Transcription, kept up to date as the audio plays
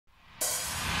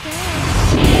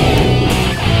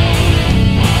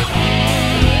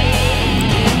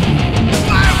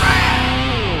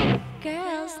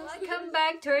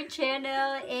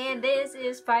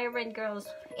wishes, Vibrant Girls.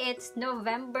 It's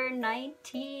November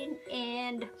 19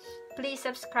 and please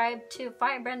subscribe to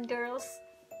Vibrant Girls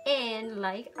and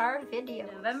like our video.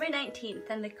 November 19th,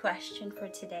 and the question for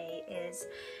today is,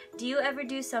 do you ever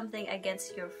do something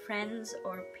against your friends'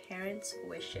 or parents'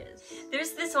 wishes?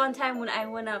 There's this one time when I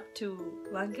went up to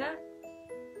Lanka,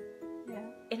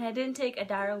 and I didn't take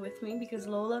Adara with me because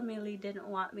Lola Millie didn't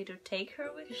want me to take her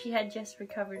with. She had just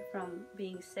recovered from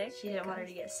being sick. She didn't want her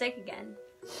to get sick again.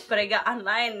 But I got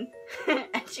online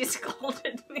and she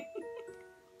scolded me.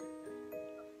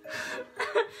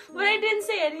 But I didn't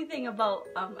say anything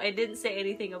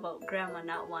about Grandma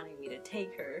not wanting me to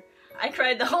take her. I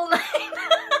cried the whole night.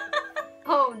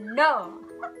 Oh no!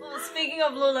 Well, speaking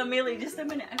of Lola Millie, just a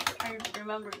minute, I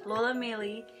remember. Lola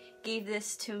Millie gave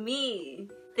this to me.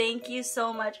 Thank you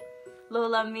so much,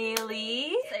 Lola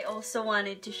Millie. I also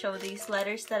wanted to show these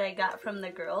letters that I got from the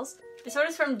girls. This one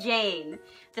is from Jane.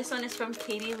 This one is from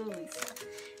Katie Louisa.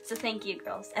 So thank you,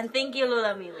 girls. And thank you,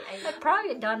 Lola Millie. I've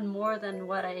probably done more than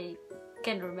what I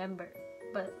can remember.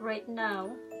 But right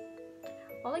now,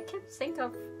 all I can think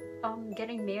of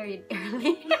getting married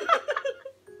early.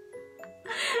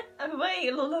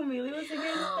 Wait, Lola Millie was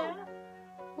against that?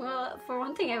 Well, for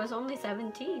one thing, I was only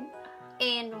 17.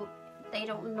 And they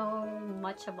don't know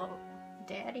much about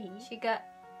Daddy. She got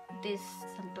this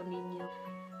Santo Niño.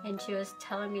 And she was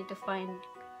telling me to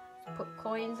put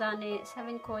coins on it,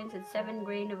 7 coins and 7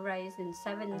 grain of rice and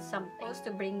 7 something. Supposed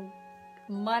to bring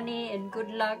money and good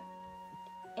luck.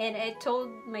 And I told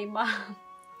my mom,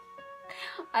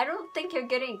 I don't think you're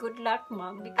getting good luck,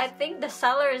 Mom. I think the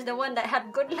seller is the one that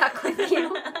had good luck with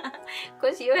you.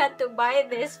 Because you had to buy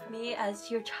this. Me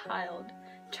as your child,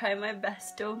 try my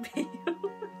best to obey you.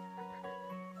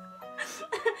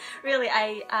 Really,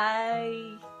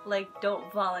 I like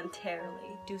don't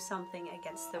voluntarily do something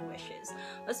against the wishes.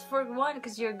 That's for one,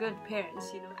 because you're good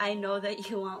parents, you know. I know that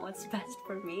you want what's best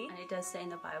for me. And it does say in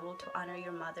the Bible to honor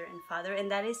your mother and father, and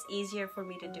that is easier for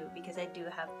me to do because I do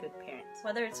have good parents.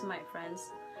 Whether it's my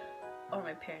friends or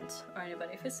my parents or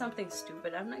anybody, if it's something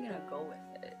stupid, I'm not gonna go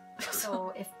with it.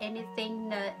 So if anything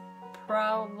that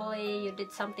probably you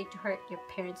did something to hurt your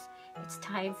parents, it's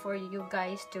time for you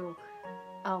guys to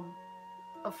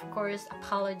of course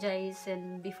apologize,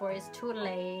 and before it's too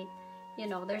late. You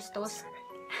know, there's those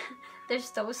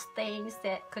there's those things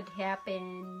that could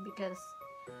happen because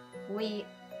we,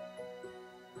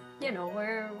 you know,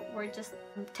 we're just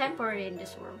temporary in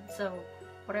this world. So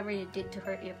whatever you did to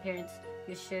hurt your parents,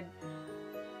 you should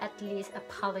at least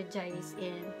apologize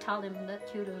and tell them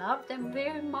that you love them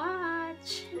very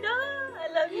much. No, I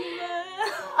love you now.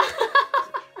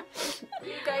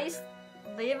 You guys,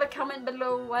 leave a comment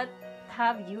below. What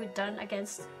have you done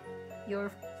against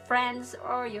your friends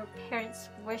or your parents'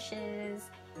 wishes?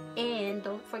 And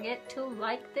don't forget to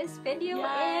like this video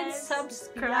and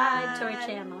subscribe to our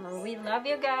channel. We love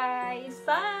you guys.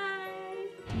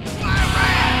 Bye.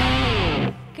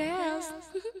 Girls.